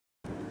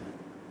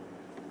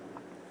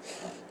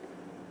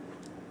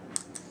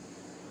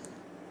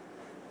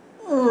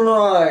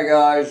Alright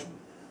guys,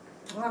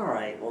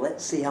 alright, well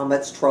let's see how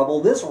much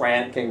trouble this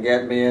rant can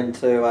get me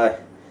into. I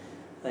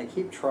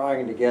keep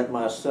trying to get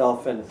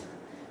myself in,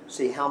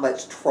 see how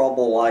much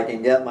trouble I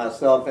can get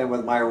myself in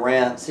with my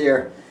rants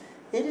here.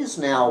 It is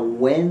now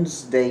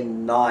Wednesday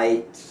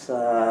night,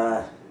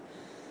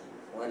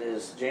 what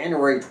is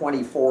January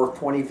 24th,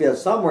 25th,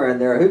 somewhere in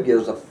there, who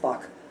gives a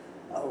fuck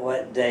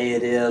what day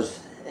it is.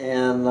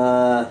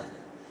 And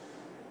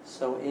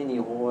so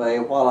anyway,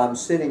 while I'm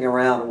sitting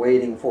around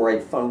waiting for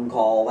a phone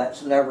call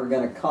that's never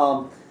going to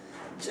come,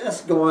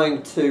 just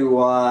going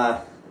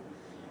to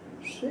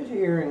sit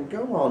here and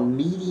go on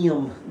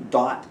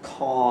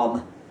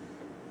medium.com.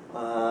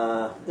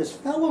 This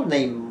fellow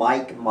named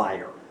Mike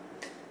Meyer,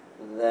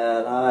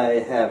 that I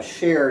have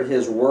shared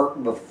his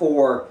work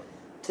before.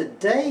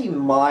 Today,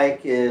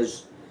 Mike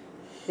his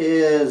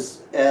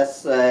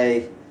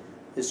essay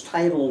is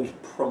titled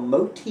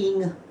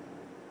Promoting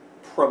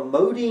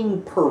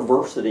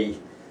Perversity.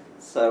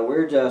 So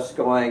we're just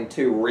going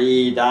to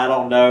read, I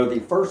don't know, the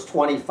first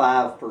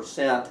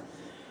 25%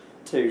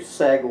 to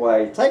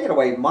segue. Take it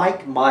away,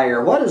 Mike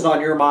Meyer. What is on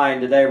your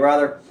mind today,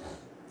 brother?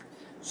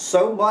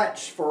 So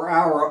much for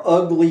our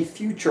ugly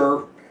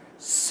future.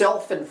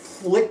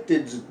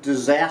 Self-inflicted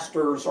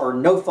disasters are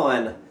no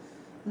fun.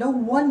 No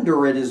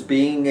wonder it is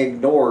being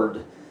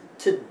ignored.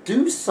 To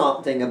do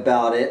something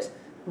about it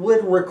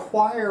would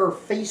require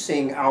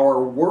facing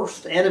our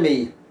worst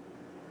enemy,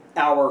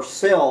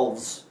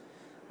 ourselves.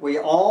 We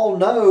all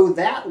know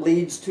that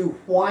leads to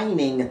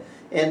whining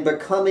and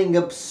becoming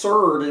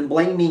absurd and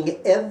blaming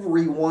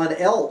everyone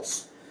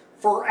else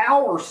for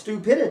our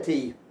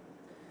stupidity.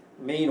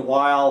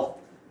 Meanwhile,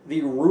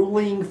 the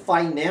ruling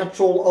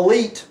financial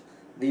elite,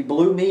 the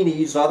blue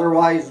meanies,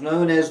 otherwise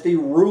known as the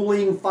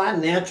ruling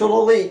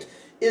financial elite,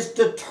 is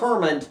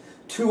determined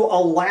to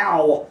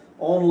allow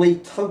only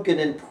token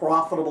and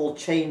profitable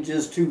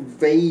changes to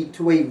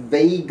a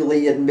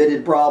vaguely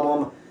admitted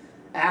problem.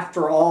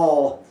 After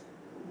all,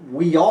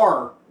 we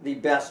are the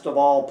best of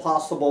all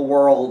possible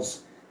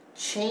worlds.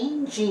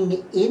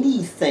 Changing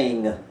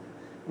anything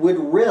would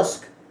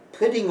risk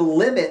putting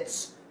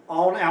limits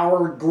on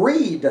our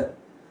greed.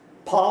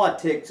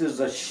 Politics is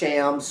a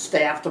sham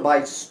staffed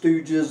by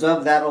stooges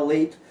of that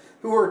elite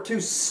who are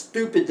too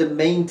stupid to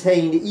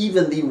maintain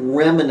even the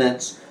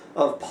remnants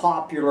of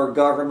popular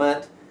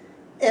government.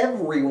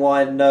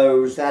 Everyone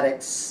knows that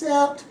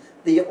except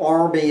the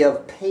army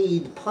of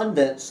paid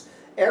pundits.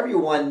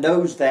 Everyone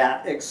knows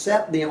that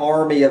except the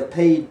army of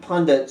paid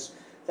pundits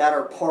that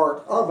are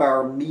part of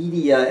our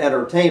media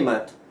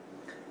entertainment.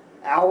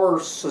 Our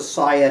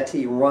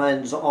society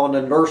runs on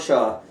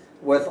inertia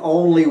with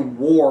only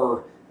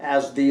war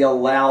as the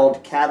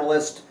allowed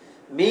catalyst.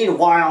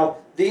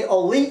 Meanwhile, the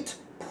elite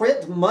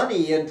print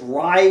money and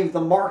drive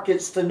the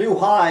markets to new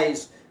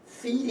highs,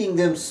 feeding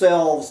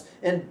themselves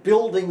and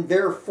building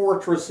their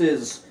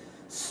fortresses.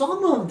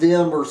 Some of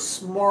them are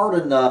smart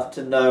enough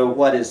to know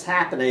what is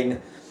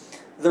happening.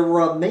 The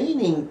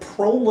remaining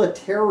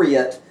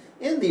proletariat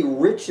in the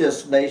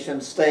richest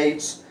nation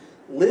states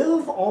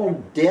live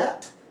on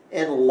debt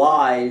and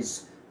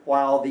lies,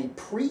 while the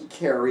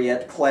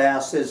precariat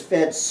class is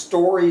fed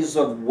stories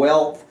of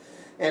wealth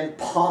and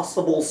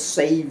possible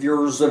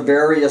saviors of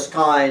various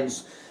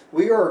kinds.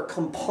 We are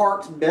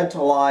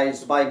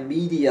compartmentalized by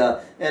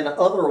media and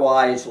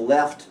otherwise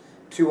left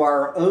to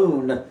our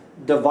own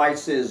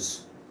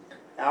devices.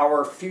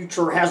 Our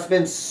future has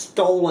been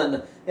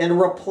stolen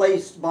and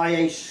replaced by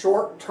a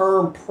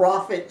short-term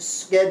profit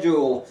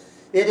schedule.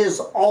 It has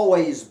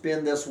always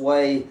been this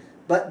way,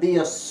 but the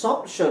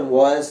assumption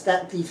was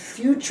that the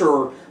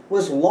future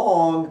was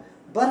long,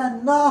 but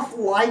enough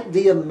like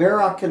the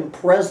American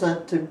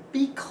present to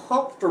be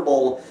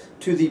comfortable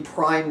to the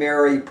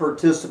primary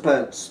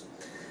participants.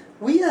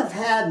 We have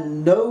had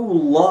no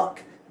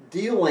luck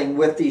dealing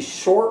with the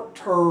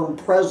short-term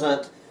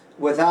present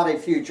without a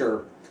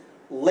future.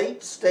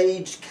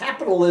 Late-stage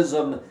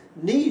capitalism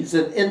needs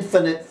an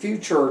infinite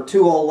future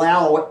to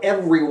allow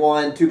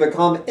everyone to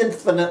become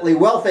infinitely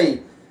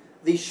wealthy.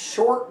 The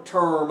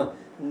short-term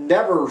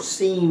never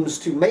seems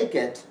to make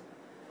it.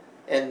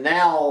 And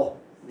now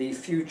the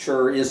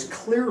future is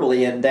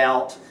clearly in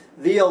doubt.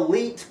 The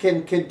elite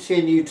can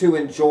continue to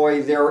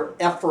enjoy their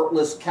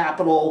effortless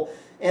capital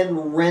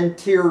and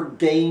rentier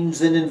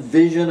gains and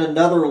envision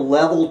another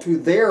level to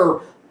their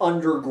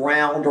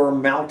underground or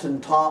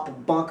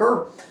mountaintop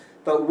bunker.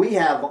 But we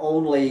have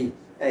only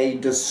a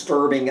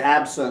disturbing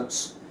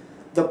absence.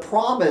 The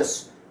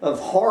promise of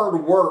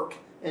hard work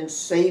and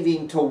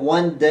saving to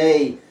one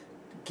day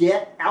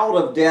get out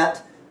of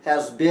debt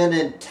has been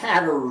in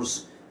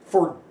tatters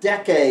for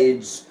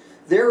decades.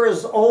 There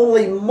is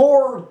only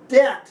more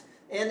debt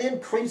and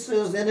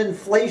increases in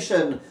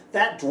inflation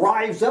that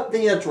drives up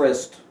the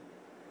interest.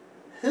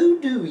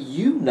 Who do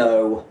you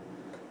know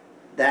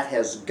that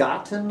has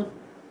gotten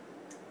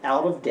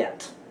out of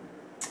debt?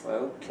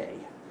 Okay.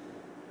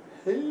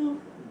 Who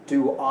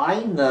do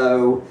I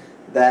know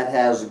that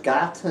has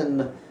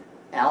gotten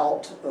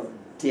out of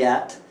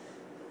debt,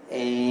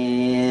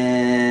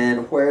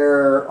 and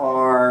where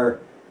are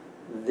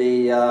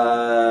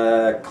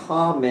the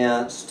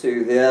comments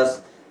to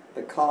this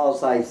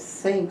because I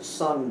think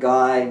some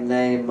guy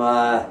named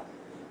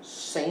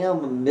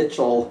Sam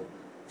Mitchell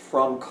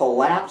from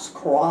Collapse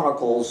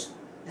Chronicles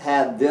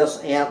had this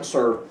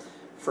answer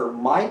for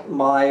Mike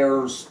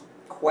Myers'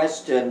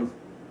 question,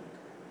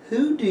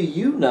 who do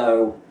you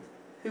know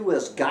who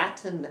has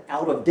gotten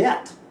out of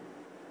debt?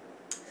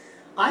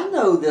 I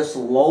know this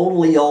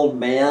lonely old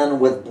man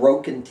with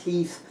broken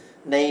teeth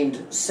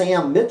named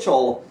Sam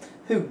Mitchell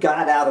who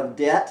got out of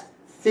debt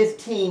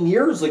 15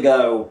 years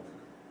ago.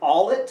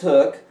 All it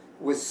took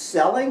was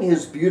selling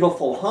his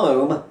beautiful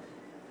home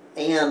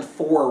and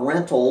 4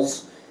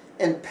 rentals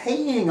and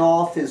paying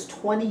off his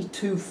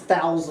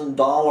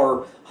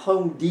 $22,000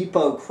 Home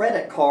Depot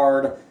credit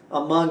card,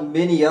 among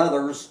many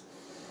others,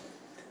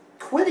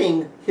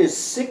 quitting his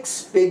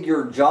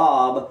 6-figure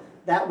job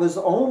that was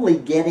only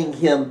getting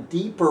him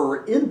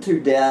deeper into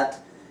debt,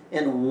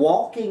 and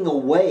walking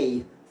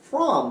away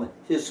from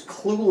his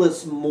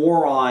clueless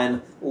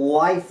moron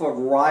Life of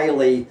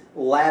Riley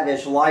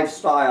lavish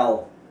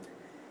lifestyle.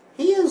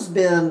 He has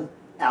been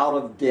out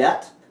of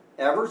debt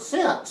ever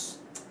since.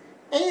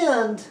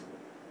 And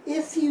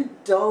if you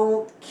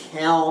don't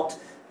count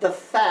the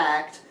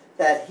fact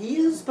that he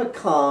has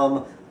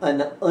become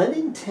an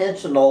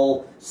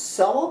unintentional,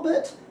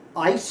 celibate,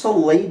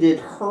 isolated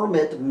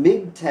hermit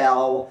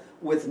MGTOW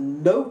with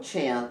no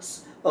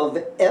chance of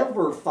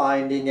ever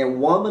finding a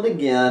woman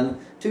again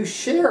to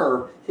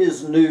share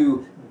his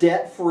new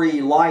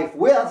debt-free life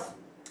with,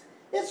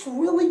 it's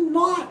really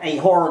not a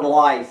hard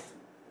life.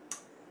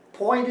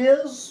 Point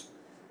is,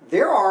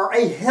 there are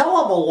a hell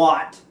of a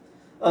lot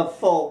of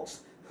folks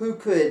who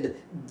could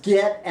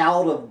get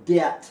out of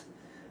debt,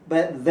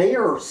 but they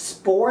are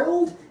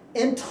spoiled,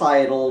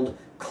 entitled,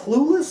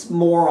 clueless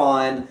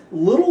moron,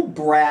 little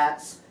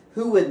brats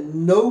who would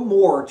no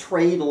more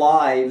trade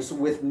lives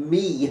with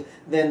me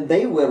than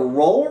they would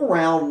roll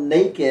around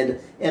naked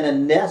in a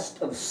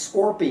nest of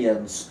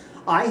scorpions.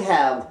 I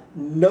have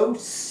no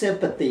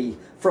sympathy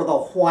for the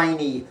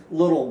whiny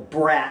little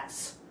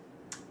brats.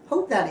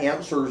 Hope that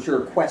answers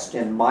your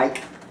question,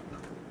 Mike.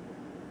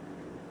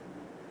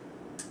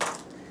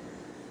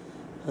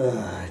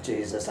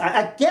 Jesus.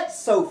 I get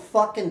so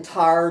fucking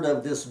tired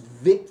of this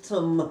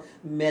victim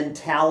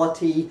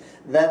mentality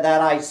that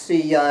I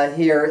see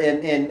here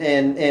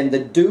in the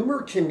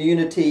doomer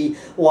community,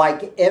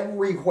 like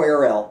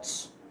everywhere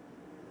else.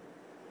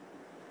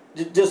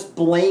 Just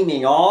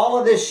blaming all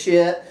of this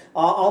shit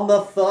on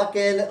the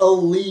fucking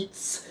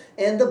elites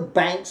and the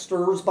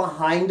banksters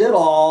behind it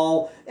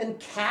all, and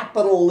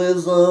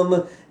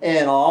capitalism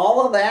and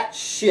all of that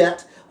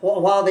shit,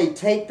 while they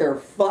take their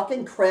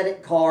fucking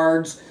credit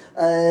cards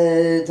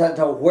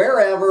to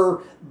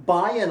wherever,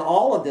 buying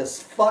all of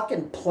this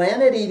fucking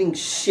planet-eating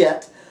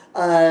shit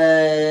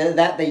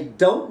that they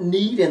don't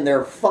need in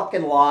their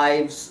fucking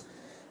lives.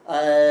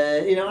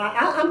 You know,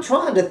 I'm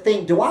trying to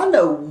think, do I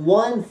know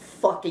one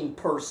fucking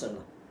person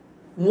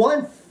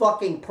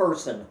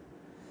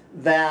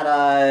that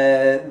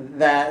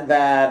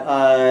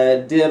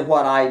did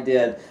what I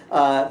did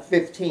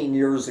 15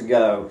 years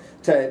ago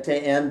to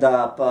end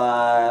up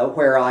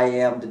where I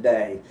am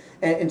today?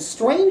 And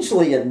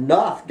strangely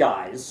enough,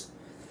 guys,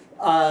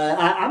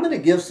 I'm going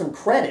to give some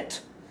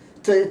credit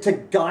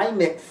to Guy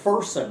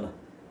McPherson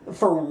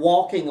for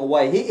walking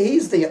away.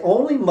 He's the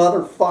only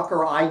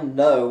motherfucker I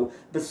know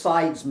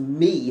besides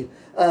me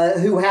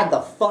who had the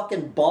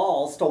fucking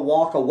balls to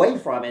walk away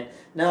from it.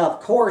 Now,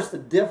 of course, the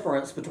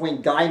difference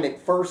between Guy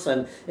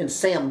McPherson and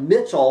Sam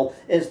Mitchell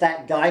is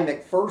that Guy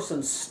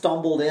McPherson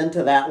stumbled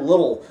into that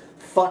little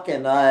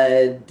fucking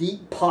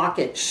deep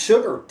pocket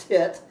sugar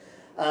tit,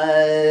 you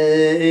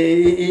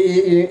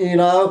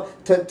know,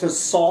 to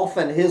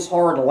soften his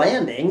hard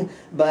landing.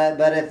 But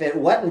if it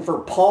wasn't for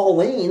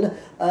Pauline,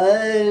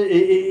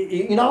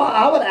 you know,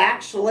 I would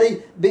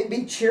actually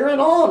be cheering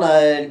on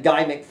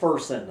Guy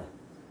McPherson.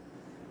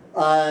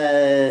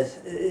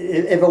 If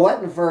it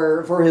wasn't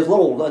for his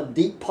little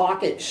deep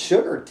pocket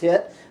sugar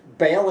tit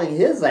bailing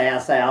his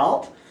ass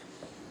out.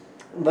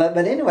 But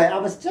anyway, I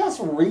was just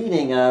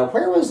reading,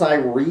 where was I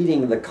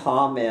reading the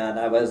comment?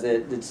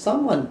 Did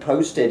someone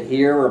post it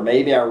here, or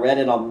maybe I read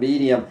it on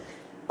Medium,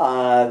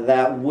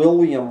 that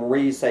William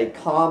Reese, a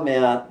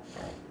comment,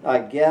 I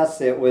guess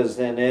it was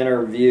an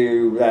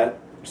interview that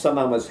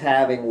someone was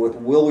having with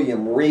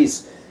William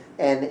Reese,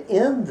 and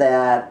in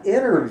that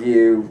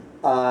interview,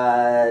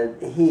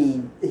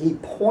 he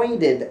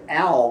pointed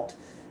out,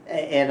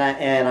 and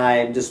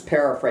I'm just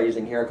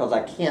paraphrasing here because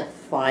I can't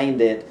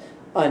find it,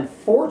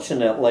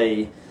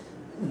 unfortunately,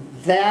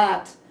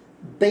 that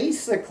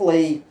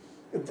basically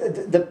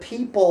the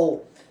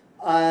people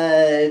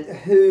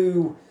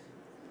who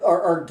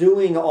are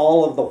doing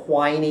all of the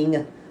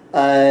whining,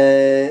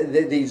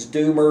 these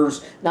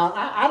doomers. Now,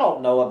 I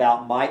don't know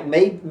about Mike.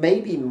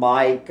 Maybe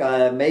Mike.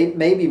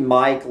 Maybe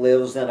Mike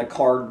lives in a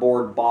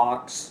cardboard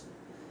box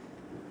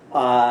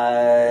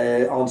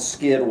on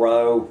Skid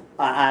Row.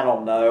 I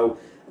don't know.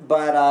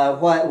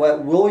 But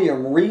what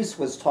William Reese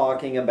was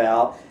talking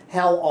about,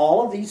 how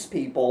all of these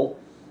people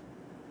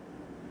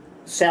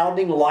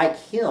sounding like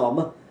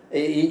him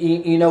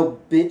You know,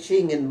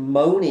 bitching and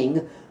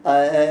moaning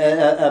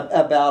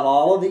about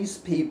all of these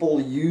people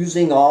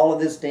using all of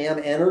this damn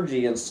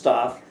energy and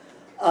stuff.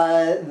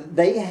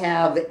 They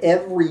have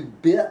every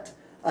bit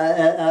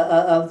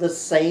of the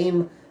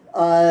same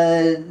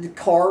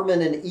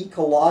carbon and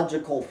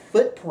ecological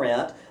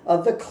footprint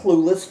of the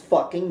clueless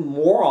fucking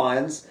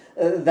morons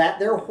that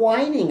they're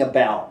whining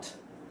about.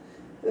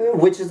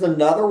 Which is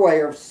another way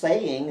of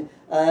saying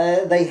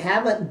they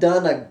haven't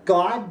done a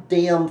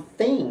goddamn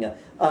thing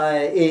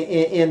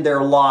in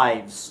their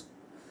lives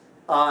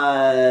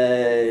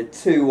to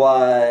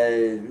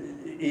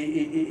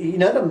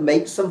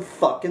make some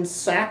fucking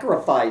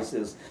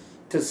sacrifices,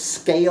 to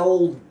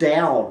scale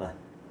down.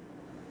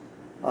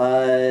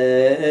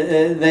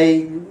 As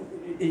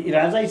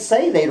I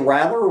say, they'd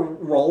rather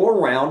roll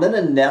around in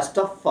a nest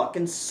of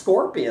fucking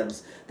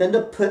scorpions than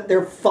to put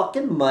their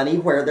fucking money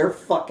where their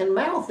fucking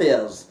mouth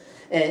is.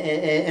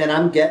 And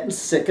I'm getting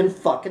sick and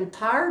fucking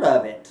tired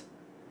of it.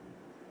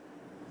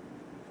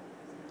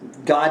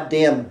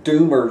 Goddamn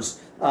doomers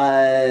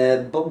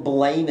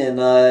blaming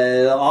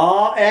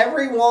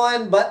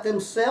everyone but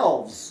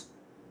themselves.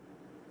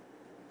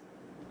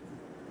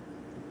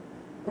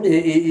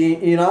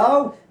 You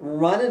know,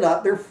 running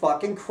up their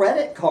fucking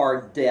credit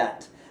card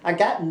debt. I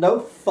got no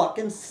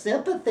fucking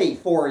sympathy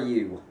for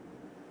you.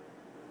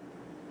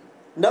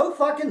 No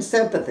fucking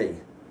sympathy.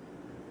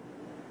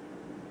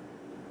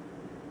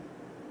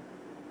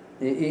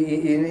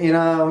 You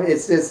know,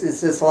 it's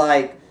just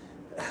like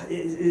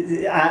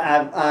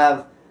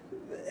I've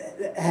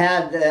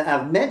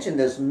mentioned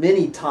this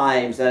many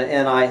times,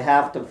 and I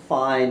have to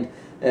find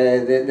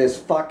this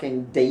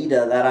fucking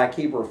data that I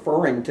keep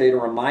referring to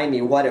remind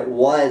me what it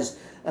was.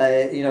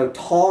 You know,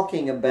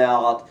 talking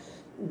about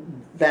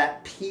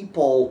that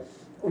people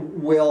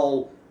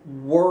will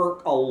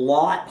work a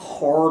lot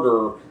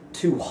harder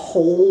to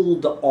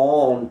hold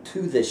on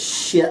to the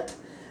shit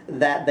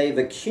that they've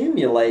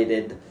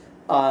accumulated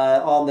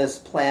on this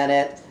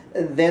planet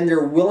than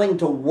they're willing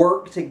to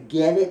work to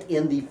get it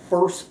in the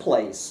first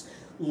place.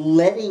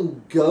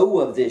 Letting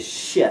go of this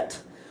shit,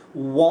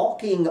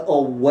 walking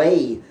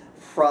away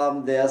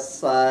from this,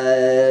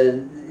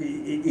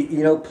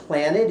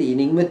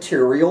 planet-eating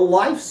material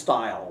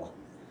lifestyle.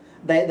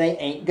 They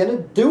ain't gonna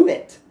do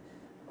it.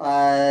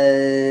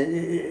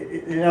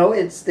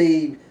 It's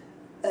the...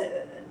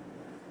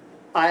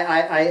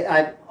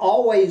 I've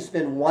always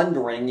been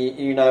wondering,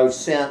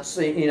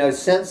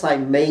 since I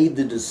made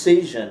the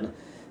decision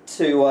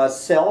to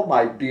sell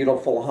my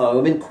beautiful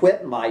home and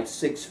quit my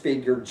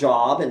six-figure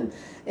job and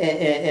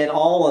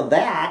all of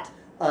that,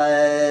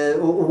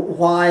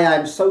 why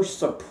I'm so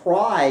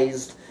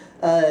surprised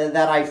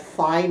that I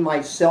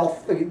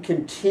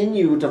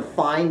continue to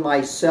find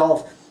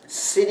myself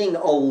sitting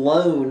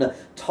alone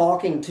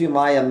talking to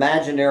my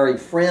imaginary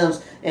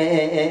friends,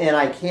 and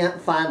I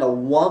can't find a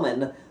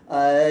woman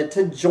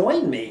to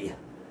join me.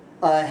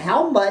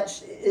 How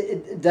much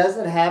does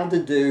it have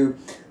to do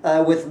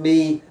with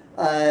me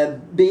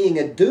being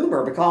a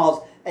doomer?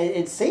 Because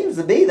it seems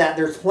to be that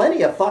there's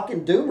plenty of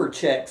fucking doomer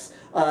chicks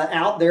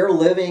out there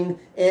living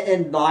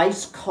in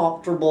nice,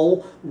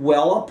 comfortable,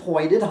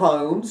 well-appointed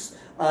homes,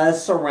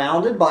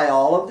 surrounded by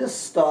all of this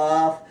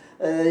stuff,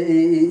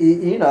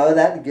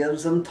 that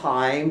gives them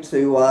time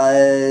to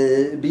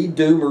be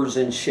doomers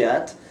and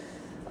shit.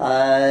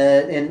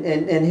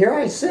 And here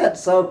I sit.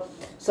 So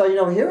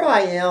here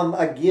I am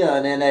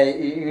again in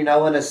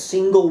a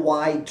single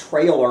wide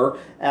trailer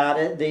out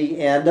at the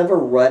end of a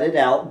rutted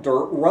out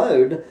dirt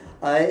road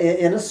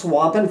in a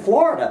swamp in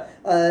Florida.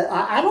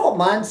 I don't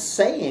mind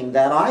saying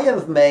that I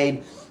have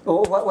made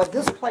what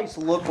this place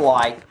looked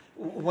like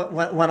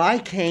when I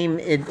came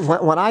in,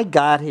 when I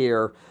got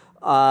here.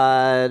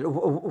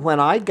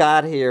 When I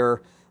got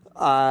here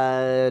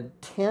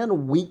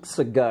 10 weeks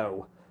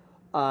ago.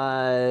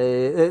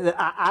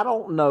 I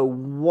don't know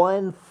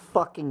one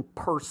fucking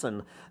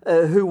person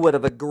who would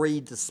have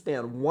agreed to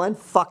spend one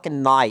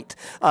fucking night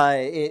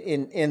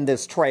in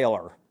this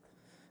trailer.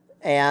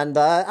 And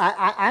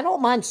I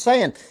don't mind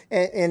saying,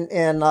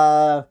 and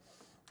I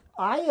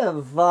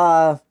have,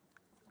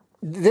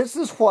 this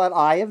is what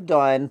I have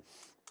done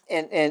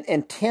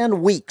in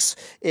 10 weeks.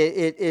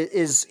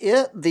 Is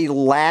it the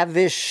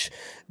lavish,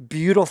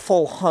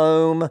 beautiful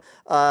home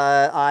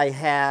I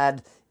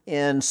had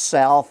in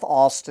South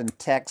Austin,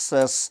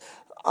 Texas,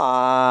 that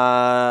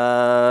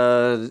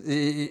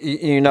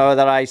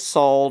I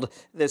sold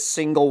this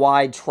single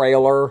wide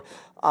trailer?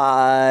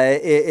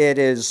 It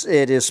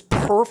is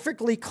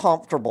perfectly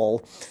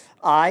comfortable.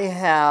 I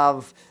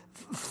have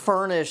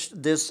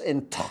furnished this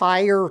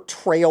entire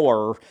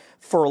trailer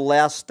for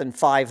less than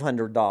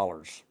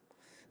 $500.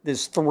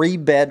 This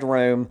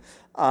 3-bedroom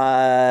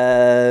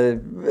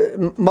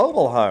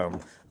mobile home.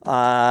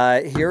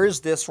 Here is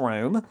this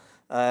room.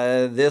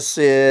 This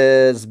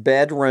is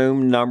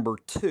bedroom number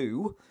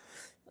 2.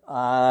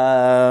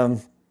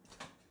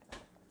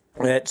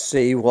 Let's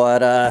see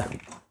what,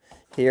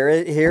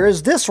 here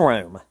is this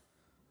room.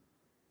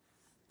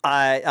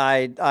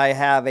 I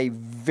have a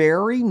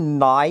very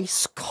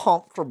nice,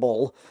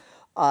 comfortable,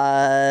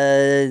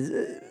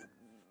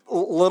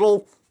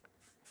 little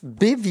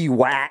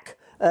bivouac,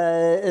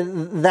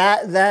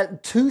 that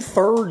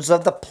 2/3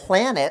 of the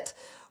planet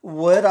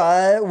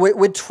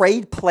would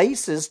trade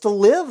places to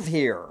live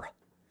here.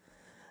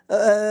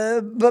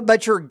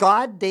 But you're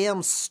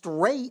goddamn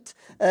straight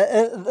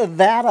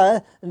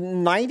that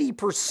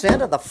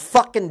 90% of the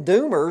fucking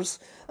doomers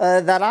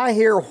that I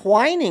hear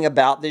whining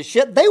about this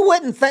shit, they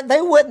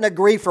wouldn't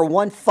agree for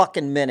one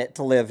fucking minute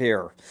to live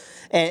here,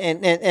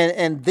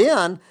 and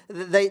then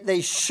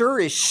they sure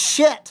as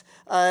shit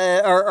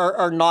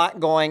are not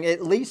going.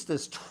 At least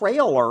this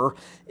trailer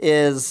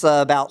is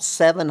about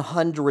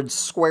 700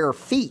 square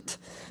feet.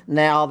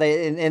 Now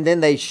and then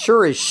they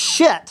sure as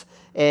shit,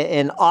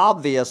 and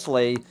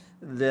obviously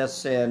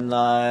this includes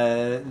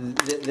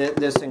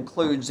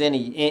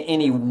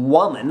any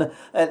woman.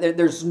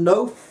 There's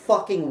no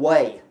fucking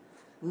way,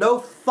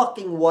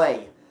 that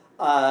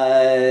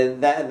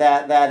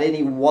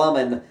any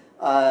woman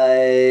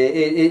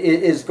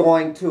is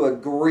going to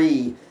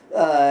agree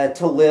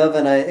to live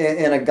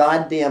in a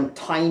goddamn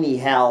tiny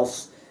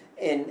house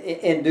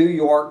in New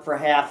York for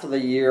half of the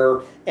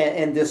year,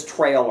 and this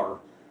trailer.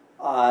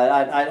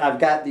 I've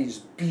got these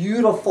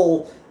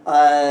beautiful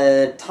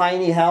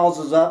tiny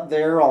houses up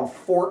there on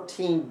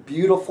 14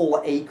 beautiful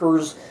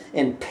acres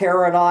in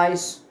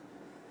paradise.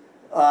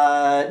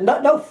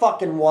 No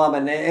fucking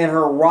woman in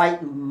her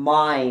right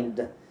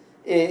mind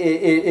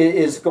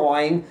is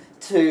going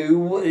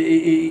to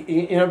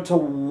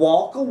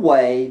walk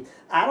away.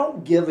 I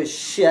don't give a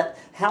shit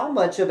how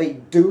much of a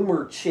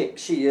doomer chick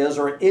she is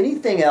or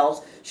anything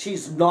else.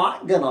 She's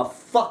not gonna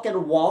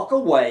fucking walk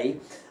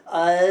away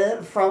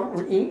from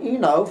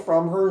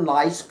her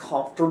nice,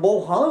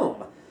 comfortable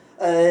home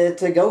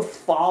to go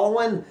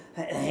following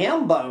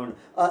Hambone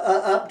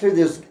up to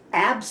this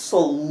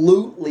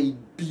absolutely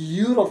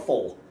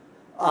beautiful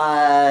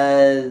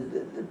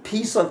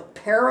piece of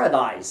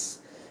paradise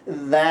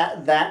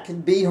that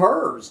could be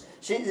hers.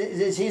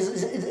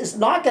 It's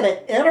not going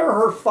to enter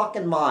her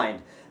fucking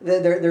mind.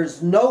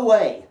 There's no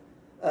way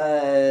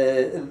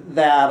that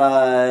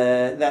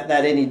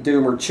any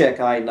doomer chick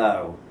I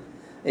know.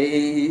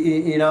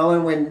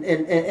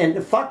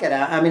 And fuck it.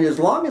 I mean, as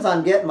long as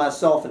I'm getting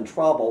myself in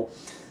trouble.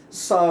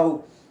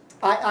 So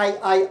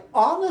I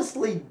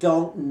honestly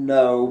don't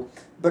know,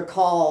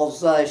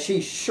 because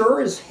she sure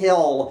as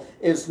hell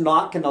is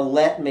not going to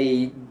let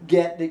me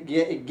get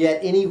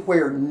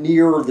anywhere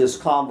near this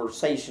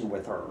conversation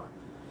with her.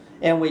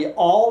 And we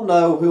all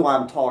know who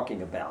I'm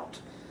talking about.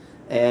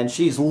 And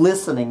she's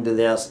listening to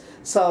this.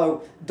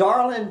 So,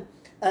 darling,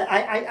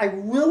 I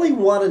really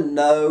want to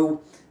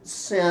know,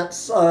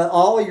 since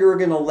all you're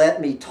going to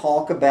let me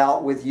talk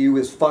about with you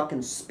is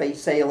fucking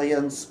space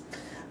aliens,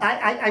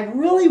 I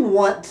really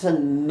want to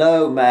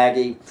know,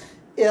 Maggie,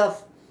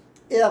 if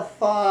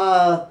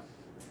I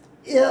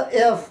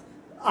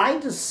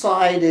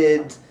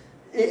decided,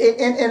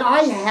 and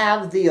I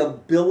have the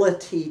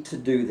ability to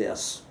do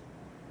this,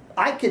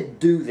 I could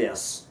do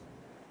this.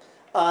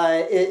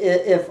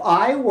 If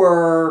I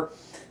were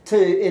to,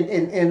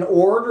 in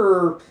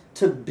order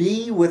to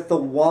be with the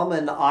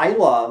woman I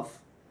love,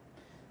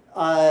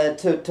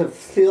 to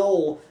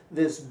fill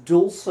this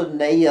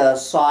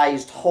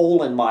Dulcinea-sized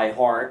hole in my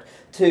heart,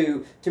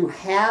 to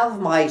have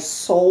my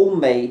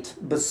soulmate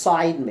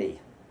beside me.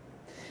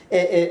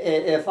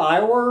 If I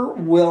were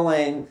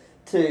willing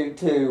to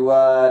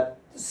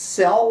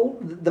sell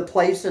the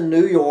place in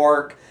New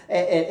York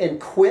and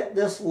quit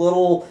this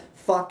little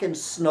fucking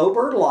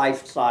snowbird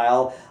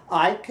lifestyle,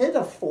 I could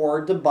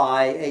afford to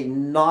buy a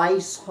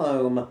nice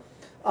home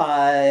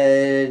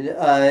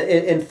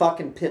in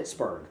fucking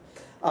Pittsburgh.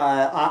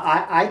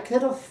 I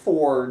could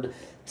afford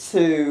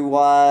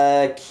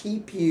to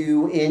keep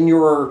you in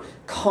your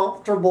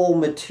comfortable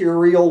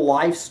material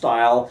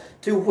lifestyle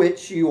to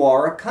which you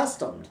are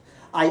accustomed.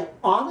 I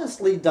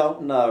honestly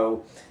don't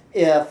know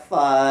if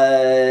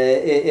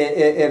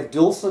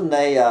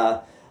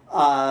Dulcinea,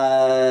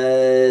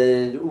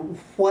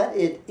 what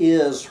it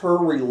is, her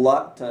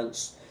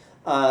reluctance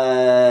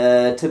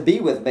to be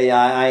with me.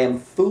 I am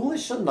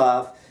foolish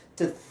enough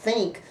to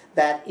think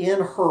that in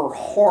her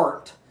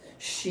heart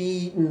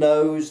she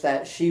knows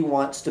that she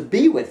wants to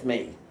be with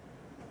me.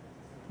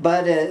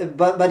 But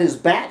as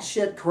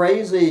batshit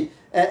crazy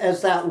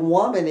as that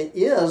woman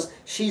is,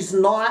 she's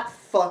not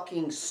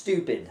fucking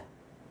stupid.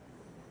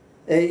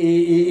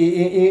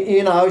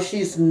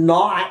 She's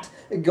not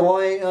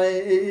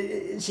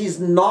going. She's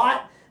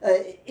not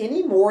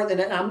any more than.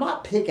 And I'm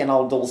not picking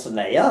on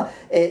Dulcinea.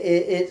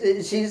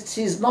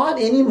 She's not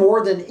any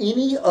more than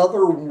any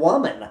other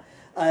woman.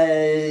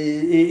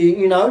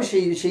 She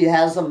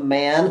has a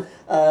man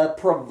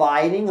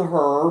providing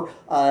her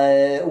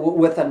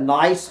with a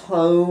nice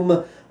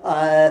home,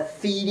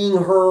 feeding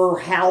her,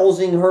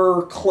 housing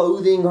her,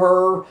 clothing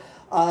her.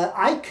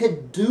 I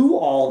could do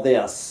all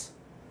this.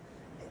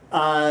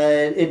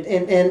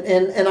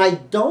 And I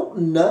don't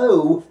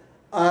know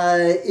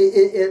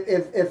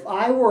if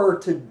I were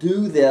to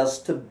do this,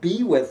 to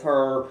be with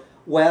her,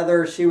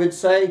 whether she would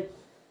say,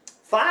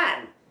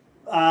 fine.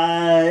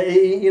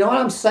 You know what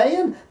I'm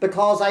saying?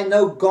 Because I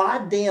know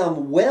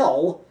goddamn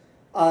well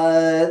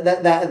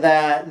that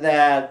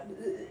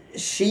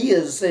she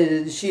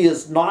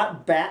is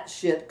not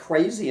batshit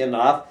crazy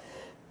enough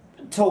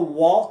to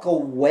walk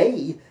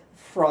away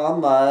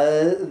from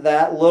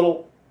that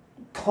little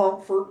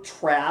comfort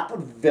trap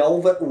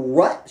velvet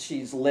rut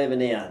she's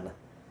living in.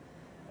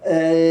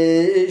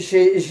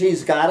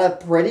 She's got a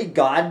pretty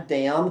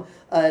goddamn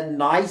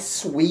nice,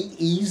 sweet,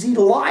 easy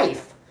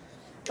life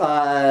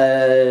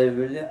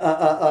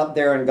up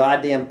there in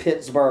goddamn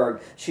Pittsburgh.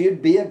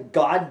 She'd be a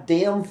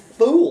goddamn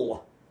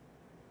fool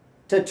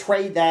to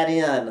trade that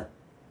in,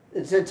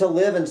 to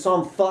live in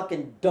some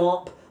fucking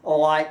dump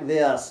like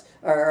this,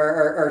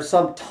 or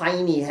some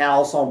tiny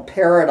house on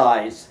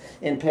Paradise.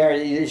 In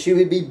Paradise, she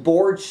would be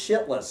bored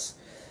shitless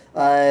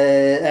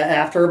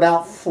after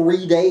about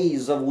 3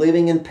 days of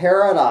living in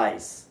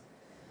Paradise.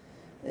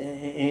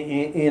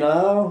 You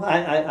know,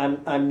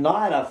 I'm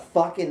not a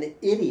fucking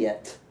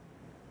idiot.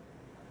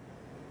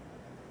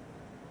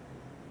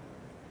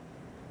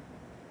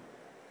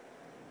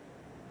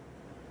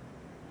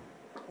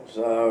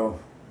 So,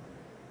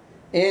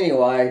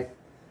 anyway,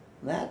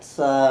 that's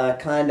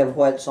kind of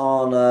what's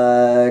on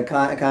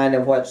kind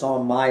of what's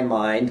on my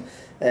mind.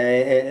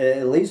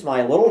 At least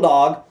my little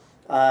dog.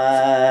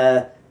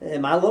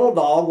 My little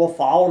dog will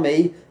follow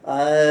me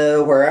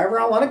wherever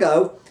I want to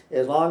go,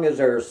 as long as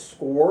there's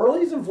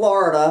squirrelies in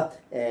Florida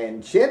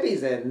and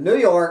chippies in New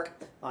York.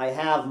 I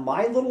have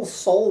my little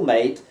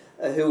soulmate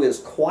who is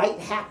quite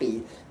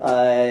happy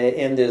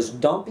in this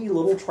dumpy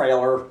little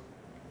trailer.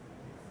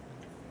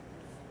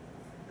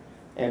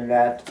 And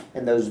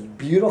those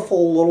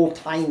beautiful little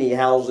tiny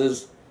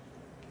houses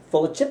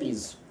full of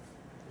chippies.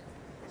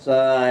 So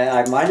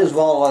I might as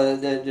well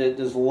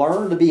just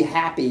learn to be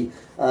happy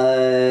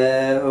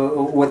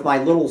with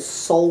my little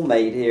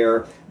soulmate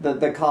here,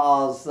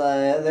 because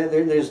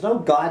there's no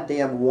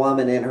goddamn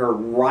woman in her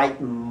right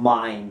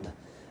mind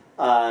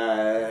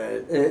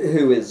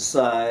who is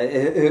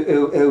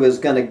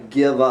going to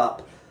give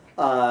up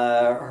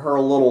her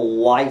little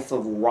life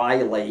of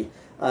Riley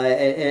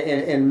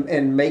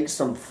and make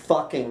some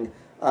fucking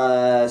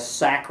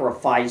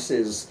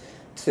sacrifices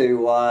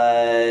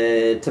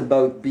to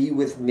both be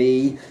with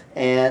me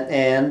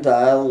and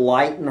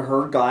lighten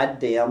her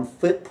goddamn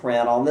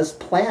footprint on this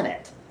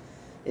planet.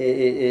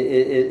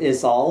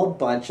 It's all a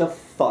bunch of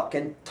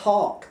fucking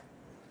talk.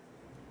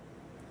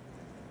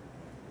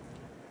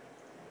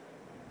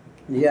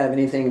 Do you have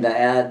anything to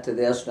add to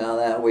this now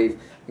that we've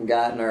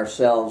gotten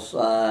ourselves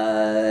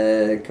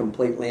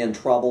completely in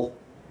trouble?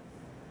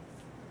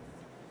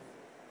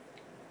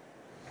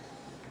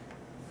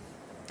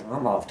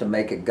 I'm off to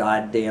make a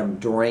goddamn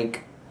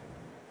drink.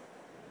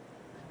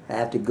 I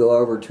have to go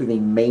over to the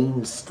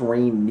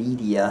mainstream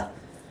media,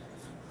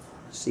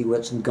 see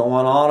what's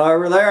going on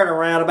over there to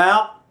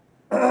roundabout.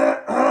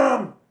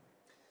 Bye,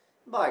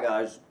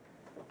 guys.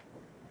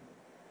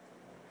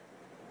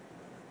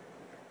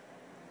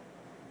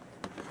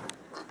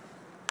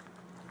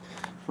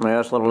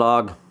 Yes, little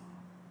dog.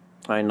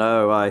 I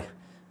know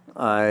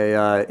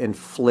I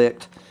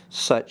inflict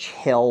such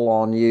hell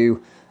on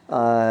you,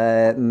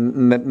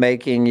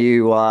 making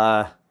you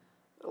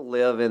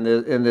live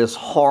in this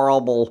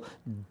horrible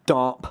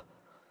dump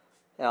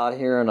out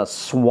here in a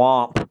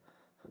swamp.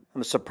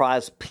 I'm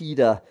surprised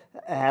PETA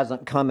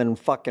hasn't come and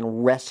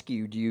fucking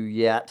rescued you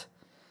yet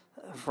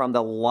from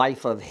the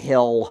life of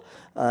hell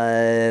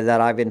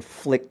that I've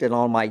inflicted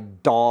on my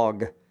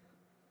dog.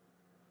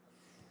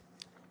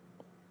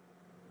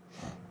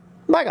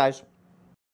 Bye, guys.